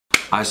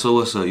Alright, so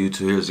what's up,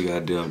 YouTube? Here's the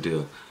goddamn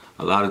deal.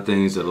 A lot of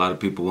things that a lot of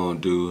people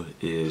won't do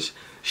is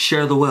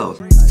share the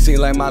wealth. Seem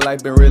like my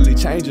life been really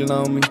changing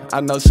on me.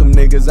 I know some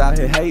niggas out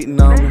here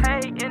hating on me.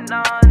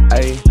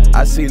 Hey,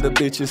 I see the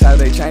bitches how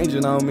they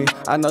changing on me.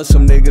 I know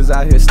some niggas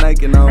out here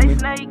snaking on me.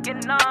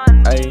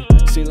 Hey,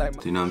 seem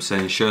like you know what I'm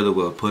saying? Share the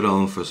wealth, put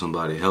on for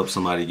somebody, help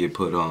somebody get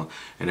put on,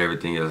 and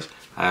everything else.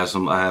 I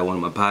had one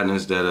of my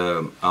partners that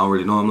I don't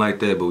really know him like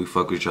that, but we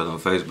fuck with each other on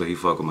Facebook. He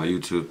fuck with my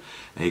YouTube,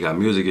 and he got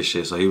music and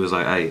shit. So he was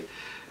like, "Hey,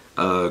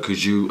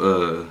 could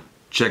you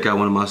check out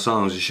one of my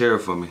songs and share it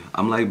for me?"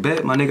 I'm like,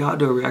 "Bet, my nigga, I'll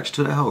do a reaction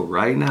to that hoe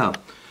right now."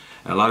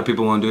 And a lot of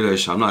people want to do that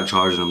shit. I'm not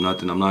charging them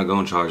nothing. I'm not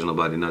gonna charge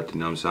nobody nothing. You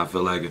know what I'm saying? I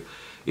feel like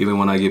even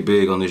when I get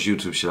big on this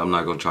YouTube shit, I'm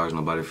not gonna charge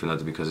nobody for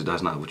nothing because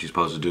that's not what you're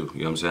supposed to do.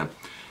 You know what I'm saying?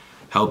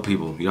 Help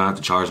people. You don't have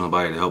to charge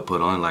nobody to help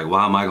put on. Like,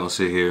 why am I gonna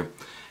sit here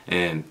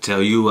and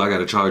tell you I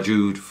gotta charge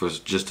you for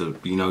just to,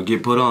 you know,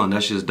 get put on?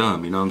 That shit's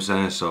dumb. You know what I'm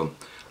saying? So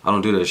I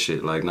don't do that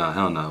shit. Like, nah,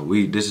 hell no.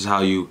 This is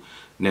how you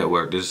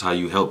network. This is how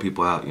you help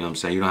people out. You know what I'm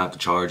saying? You don't have to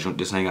charge them.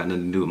 This ain't got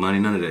nothing to do with money.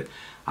 None of that.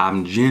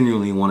 I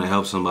genuinely want to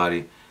help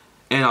somebody,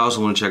 and I also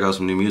want to check out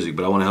some new music.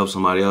 But I want to help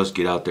somebody else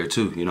get out there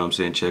too. You know what I'm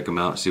saying? Check them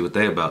out, see what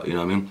they about. You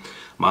know what I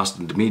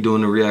mean? Me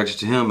doing the reaction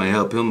to him may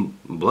help him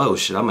blow.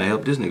 Shit, I may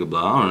help this nigga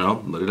blow. I don't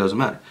know, but it doesn't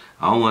matter.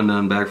 I don't want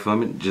nothing back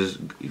from it. Just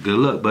good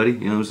luck, buddy. You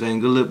know what I'm saying?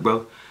 Good luck,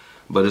 bro.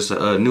 But it's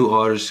a new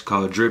artist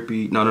called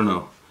Drippy.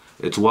 No.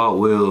 It's Walt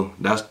Will.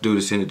 That's the dude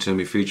that sent it to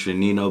me, featuring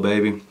Nino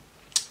Babii.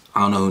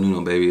 I don't know who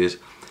Nino Babii is.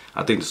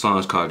 I think the song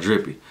is called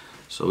Drippy.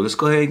 So let's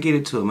go ahead and get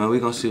into it, man. We're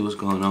gonna see what's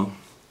going on.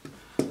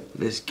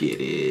 Let's get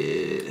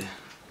it.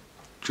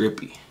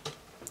 Drippy.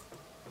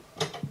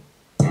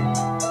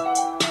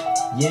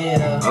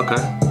 Yeah.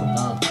 Okay.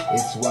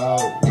 It's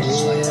Walt.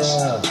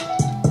 Yeah.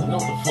 You know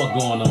what the fuck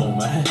going on,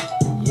 man?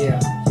 Yeah.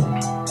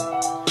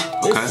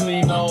 Okay. It's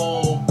Nino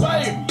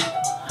Babii.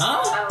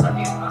 Huh? I love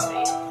you,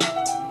 mommy.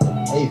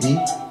 Hey, V.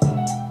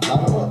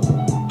 Lock him up.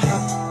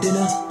 Hopped in a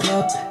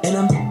club and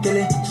I'm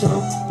feeling so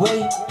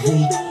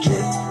wavy.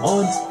 Drip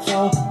on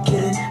fall,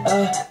 getting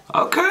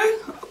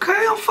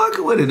Okay, I'm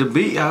fucking with it. The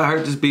beat, I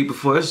heard this beat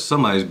before. It's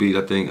somebody's beat,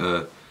 I think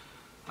I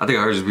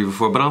heard this beat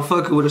before, but I'm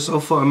fucking with it so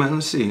far, man.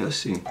 Let's see.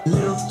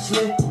 little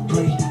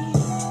slippery.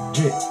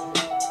 Drip,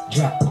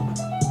 drop,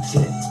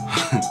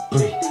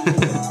 slippery.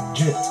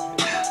 Drip,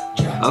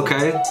 drop.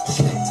 Okay.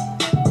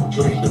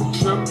 Slippery. The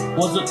trip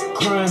was a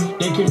crime.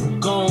 They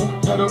could go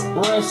had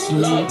arrest me.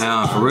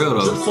 Nah, for real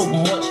Drip though. so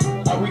much,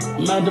 I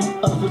remind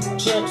them of a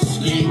jet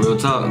ski. Real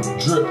talk.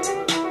 Drip,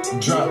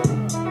 drop,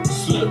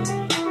 slip,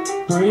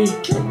 breathe.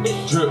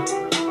 Drip,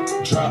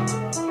 drop,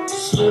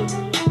 slip,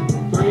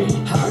 breathe.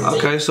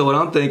 Okay, so what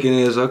I'm thinking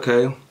is,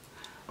 okay,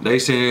 they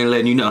sitting here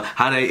letting you know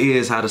how they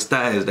is, how the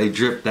style is. They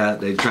dripped out,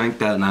 they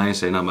drank out, and I ain't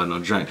saying nothing about no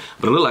drink.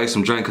 But it look like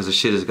some drink because the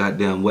shit is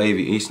goddamn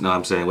wavy. You know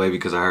I'm saying wavy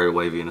because I heard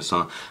wavy in the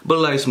song. But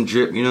it like some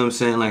drip, you know what I'm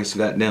saying? Like some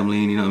goddamn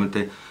lean, you know what I'm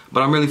saying?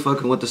 But I'm really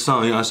fucking with the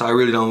song, you know, so I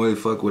really don't really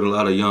fuck with a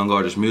lot of young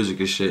artists' music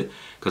and shit.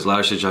 Because a lot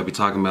of shit y'all be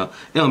talking about,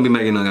 it don't be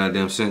making no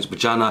goddamn sense.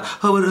 But y'all not,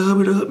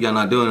 y'all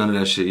not doing none of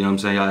that shit, you know what I'm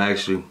saying? Y'all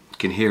actually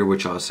can hear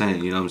what y'all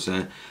saying, you know what I'm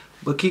saying?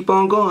 But keep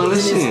on going,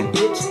 listen.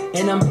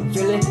 And I'm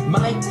feeling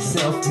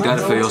myself. You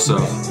gotta feel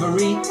yourself.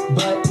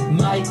 But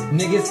my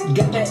niggas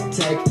got that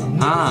tech.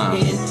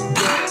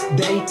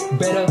 They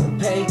better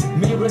pay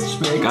me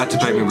respect. Got to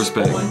pay me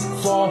respect.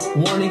 For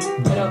warning,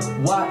 better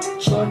watch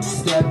your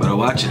step. Better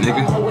watch it,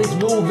 nigga. I always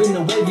move in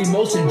the wavy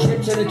motion.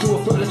 Drip turn into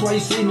a flow, that's why you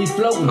see me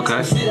floating.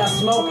 Okay. The shit I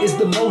smoke is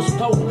the most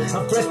potent.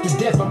 I'm fresh to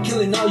death, I'm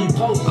killing all you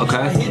posters. Okay.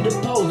 I hit the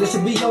pose, that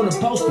should be on the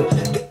poster.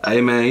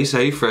 Hey man, he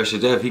say he fresh to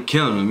death, he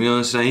killing him, you know what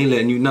I'm saying? He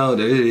letting you know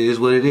that it is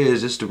what it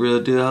is. It's the real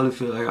deal. How do you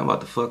feel like I'm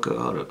about to fuck up?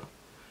 Hold up.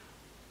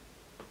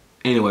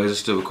 Anyways, it's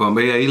still recording.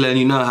 But yeah, he letting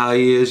you know how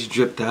he is. He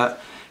dripped out.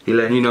 He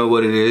letting you know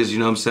what it is. You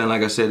know what I'm saying?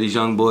 Like I said, these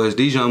young boys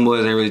ain't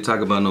really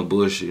talking about no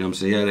bullshit. You know what I'm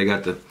saying? Yeah, they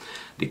got the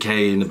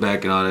decay in the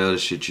back and all that other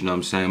shit. You know what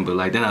I'm saying? But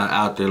like, they're not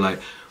out there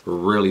like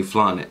really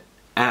flaunting it.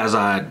 As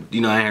I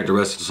ain't heard the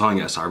rest of the song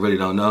yet, so I really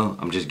don't know.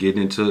 I'm just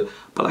getting into it.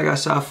 But like I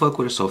said, I fuck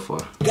with it so far.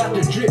 Got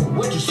the drip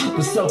with your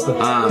super soaker.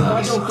 If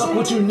I don't fuck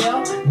with you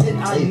now, then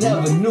I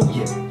never knew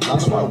you.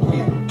 That's why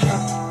we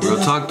real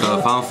talk though,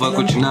 if I don't fuck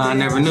with you now, I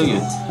never knew you.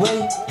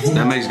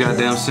 That makes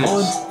goddamn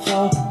sense.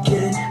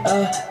 Getting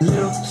a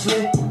little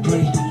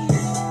slippery.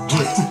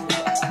 Drip,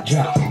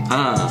 drop,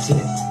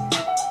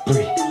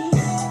 slippery.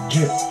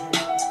 Drip,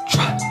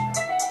 drop,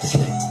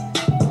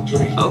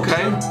 slippery.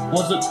 Okay.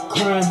 Was a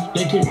crime.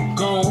 They could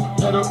go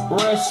had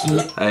arrest me.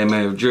 Hey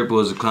man, if drip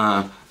was a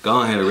crime,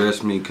 go ahead and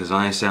arrest me, cause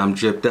I ain't say I'm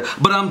dripped out.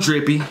 But I'm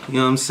drippy, you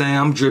know what I'm saying?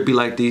 I'm drippy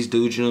like these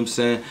dudes, you know what I'm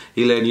saying?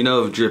 He letting you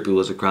know if drippy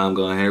was a crime,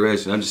 go ahead and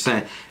arrest me. I'm just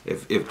saying,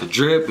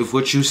 if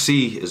what you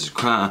see is a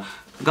crime,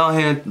 go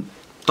ahead and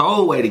throw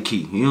away the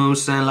key. You know what I'm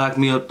saying? Lock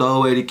me up,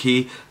 throw away the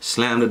key,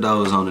 slam the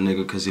doors on the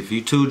nigga. Cause if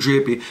you too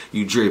drippy,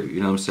 you drippy.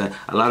 You know what I'm saying?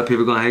 A lot of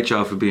people gonna hate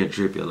y'all for being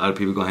drippy. A lot of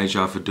people gonna hate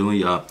y'all for doing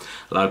y'all.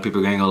 A lot of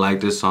people ain't gonna like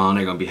this song.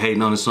 They're gonna be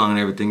hating on the song and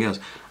everything else.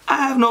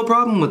 I have no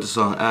problem with the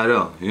song at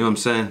all. You know what I'm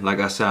saying? Like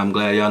I said, I'm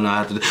glad y'all know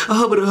how to do a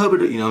hubba,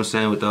 you know what I'm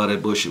saying, with all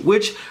that bullshit.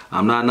 Which,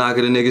 I'm not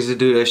knocking the niggas that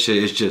do that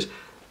shit. It's just,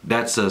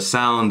 that's a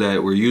sound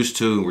that we're used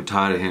to and we're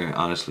tired of hearing,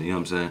 honestly. You know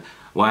what I'm saying?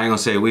 Well, I ain't gonna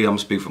say we, I'm gonna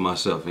speak for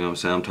myself. You know what I'm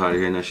saying? I'm tired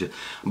of hearing that shit.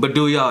 But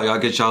do y'all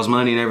get y'all's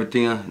money and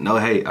everything. No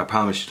hate, I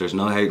promise you. There's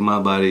no hate in my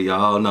body.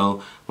 Y'all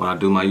know when I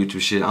do my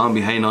YouTube shit, I don't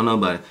be hating on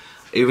nobody.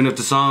 Even if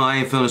the song, I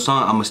ain't feeling the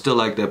song, I'ma still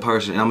like that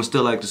person. And I'ma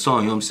still like the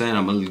song, you know what I'm saying?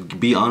 I'm gonna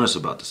be honest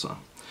about the song.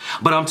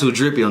 But I'm too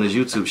drippy on this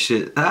YouTube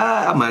shit.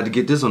 I might have to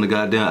get this on the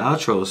goddamn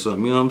outro or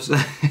something, you know what I'm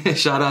saying?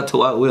 Shout out to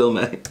White Will,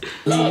 man.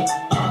 Like,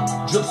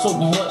 I drip so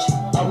much,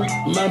 I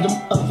remind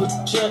them of a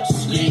jet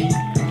ski.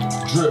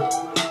 Drip,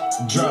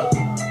 drop,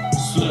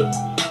 slip,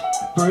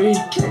 breathe.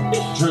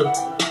 Drip,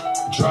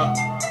 drop,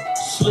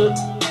 slip,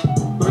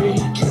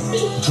 breathe.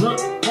 Drip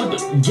with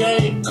the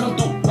game, come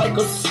through like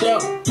a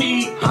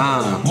stampede.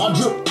 My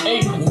drip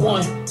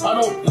A1,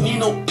 I don't need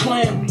no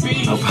plan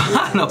B.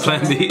 No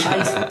plan B.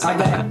 I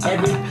got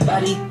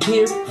everybody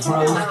here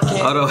from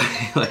Hold on,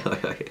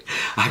 wait.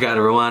 I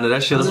gotta rewind it.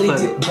 That shit was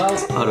funny.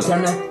 Hold on.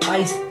 Turn the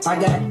ice. I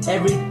got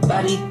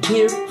everybody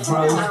here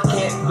from. I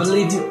can't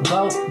believe you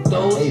about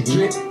those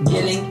drip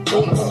getting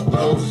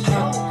exposed.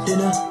 Out in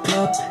a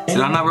club. Did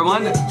I not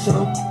rewind it?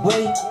 So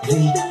wait,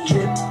 the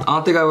drip. I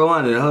don't think I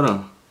rewinded it. Hold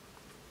on,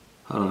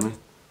 let me.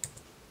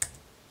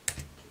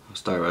 I'll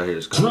start right here.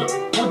 Drip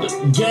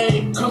with the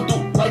game, come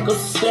through like a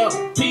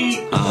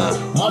stampede.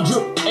 My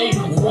drip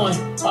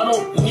A1, I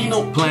don't need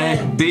no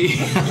Plan B.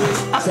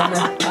 Turn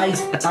the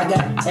ice. I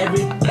got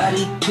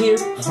everybody here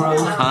from.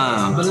 I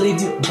can't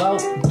believe you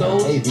about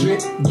those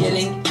drip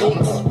getting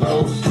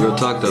exposed. Real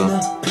talk though. In a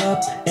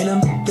club and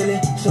I'm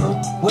feeling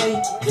so wavy.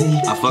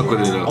 I fuck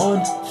with it though.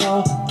 On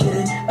fall,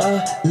 getting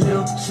a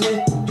little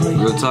slippery.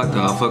 Real talk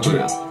though. I fuck with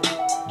it.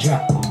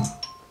 Drop,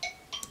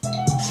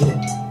 slip,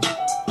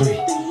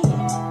 breathe.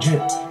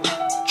 Drip,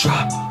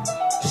 Drop,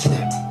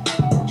 slip,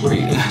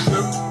 breathe.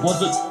 Drip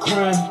was a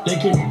crime, they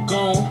can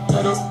go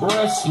and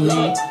arrest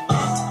me.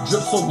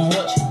 Drip so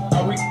much,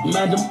 I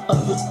remind them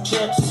of a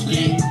jet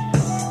ski.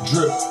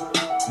 Drip,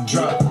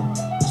 drop,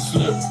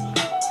 slip,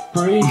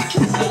 breathe.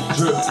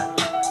 Drip,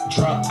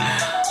 drop,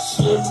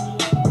 slip,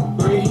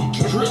 breathe.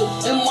 Drip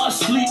in my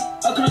sleep,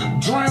 I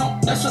could've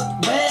drowned, that's a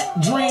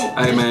bad dream.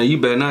 Hey man, you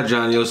better not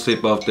drown in your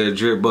sleep off that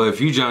drip, boy. If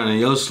you drown in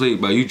your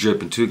sleep, boy, you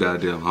dripping too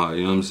goddamn hard,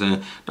 you know what I'm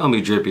saying? Don't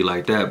be drippy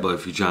like that, but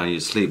if you drown in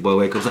your sleep, boy,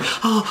 wake up like,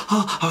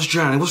 oh, I was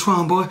drowning. What's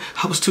wrong, boy?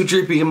 I was too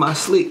drippy in my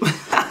sleep.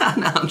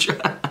 Now I'm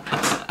drowning.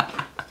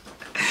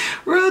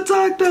 Real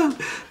talk though,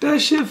 that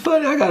shit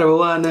funny. I gotta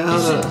rewind that.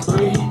 Hold up.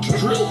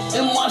 Drip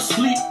in my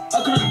sleep,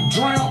 I could've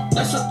drowned,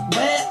 that's a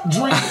bad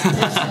dream.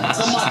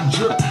 So my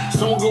drip,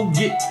 someone go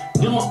get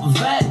them a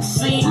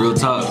vaccine. Real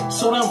talk.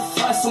 So them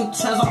fly,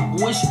 sometimes I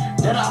wish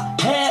that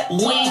I had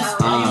wings.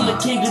 I am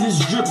the king of this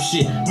drip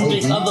shit.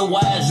 You think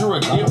otherwise, you're a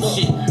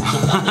dipshit. So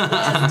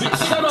otherwise,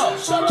 bitch, shut up.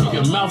 Keep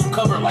your mouth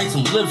covered like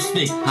some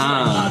lipstick. He like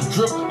my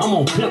drip, I'm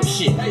on pimp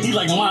shit. He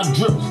like my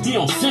drip, he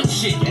on simp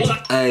shit.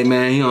 Hey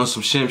man, he on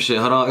some shimp shit.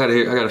 Hold on,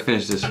 I gotta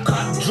finish this.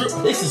 Drip,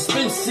 it's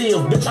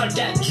expensive, bitch. I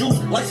got juice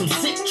like some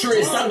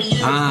citrus. I be in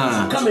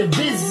come and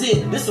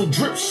visit. This some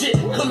drip shit.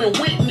 Come and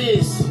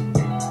witness.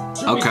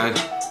 Okay,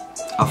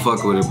 I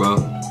fuck with it, bro.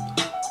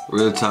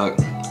 Real talk,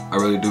 I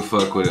really do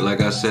fuck with it. Like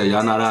I said,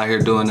 y'all not out here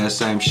doing that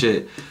same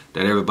shit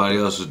that everybody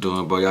else is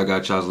doing, bro. Y'all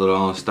got y'all's little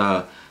own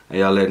style, and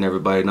y'all letting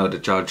everybody know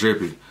that y'all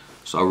drippy.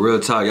 So real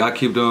talk, y'all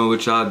keep doing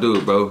what y'all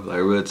do, bro.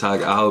 Like real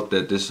talk, I hope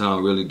that this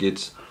song really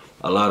gets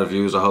a lot of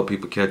views. I hope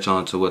people catch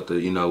on to what the,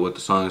 you know, what the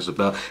song is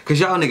about.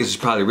 Cause y'all niggas is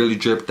probably really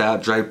dripped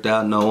out, draped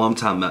out, know what I'm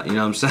talking about, you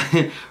know what I'm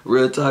saying?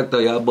 Real talk though,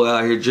 y'all boy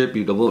out here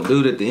drippy. The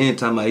dude at the end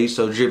talking about he's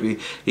so drippy,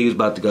 he was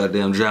about to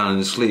goddamn drown in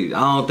his sleep. I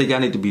don't think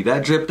y'all need to be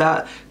that dripped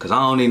out, cause I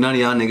don't need none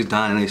of y'all niggas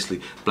dying in their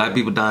sleep. Black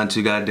people dying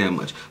too goddamn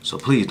much. So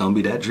please don't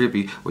be that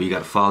drippy where you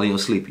gotta fall in your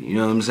sleepy. You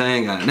know what I'm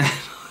saying?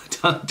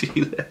 Don't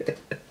do that.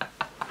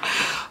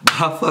 But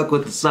I fuck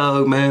with the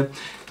song, man.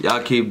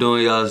 Y'all keep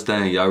doing y'all's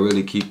thing. Y'all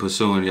really keep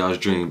pursuing y'all's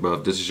dream, bro.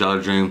 If this is y'all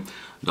dream,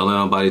 don't let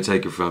nobody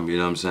take it from you, you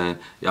know what I'm saying?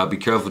 Y'all be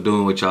careful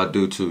doing what y'all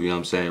do too, you know what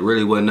I'm saying? It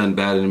really wasn't nothing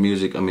bad in the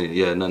music. I mean,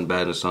 yeah, nothing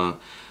bad in the song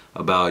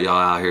about y'all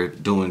out here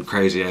doing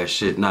crazy ass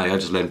shit. Nah, y'all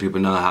just letting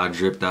people know how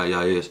dripped out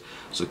y'all is.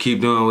 So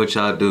keep doing what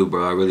y'all do,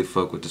 bro. I really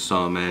fuck with the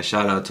song, man.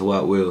 Shout out to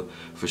White Will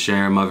for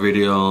sharing my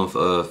video on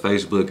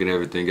Facebook and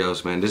everything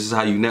else, man. This is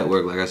how you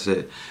network, like I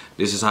said.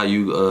 This is how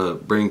you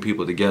bring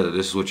people together.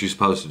 This is what you're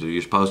supposed to do.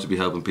 You're supposed to be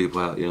helping people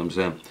out, you know what I'm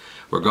saying?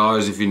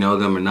 Regardless if you know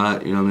them or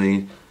not, you know what I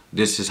mean?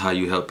 This is how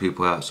you help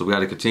people out. So we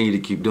gotta continue to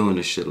keep doing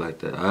this shit like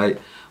that, alright?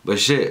 But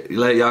shit,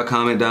 let y'all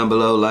comment down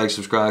below, like,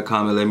 subscribe,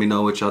 comment, let me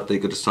know what y'all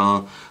think of the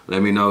song.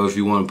 Let me know if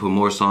you want to put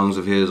more songs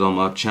of his on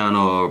my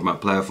channel or my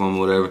platform or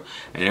whatever.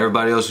 And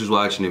everybody else who's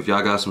watching, if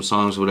y'all got some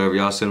songs or whatever,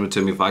 y'all send them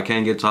to me. If I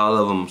can't get to all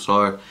of them, I'm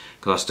sorry,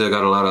 because I still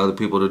got a lot of other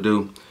people to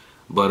do.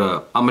 But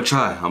I'm gonna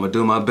try, I'm gonna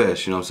do my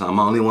best, you know what I'm saying? I'm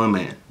only one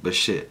man, but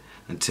shit,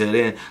 until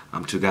then,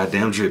 I'm too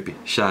goddamn drippy.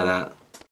 Shout out.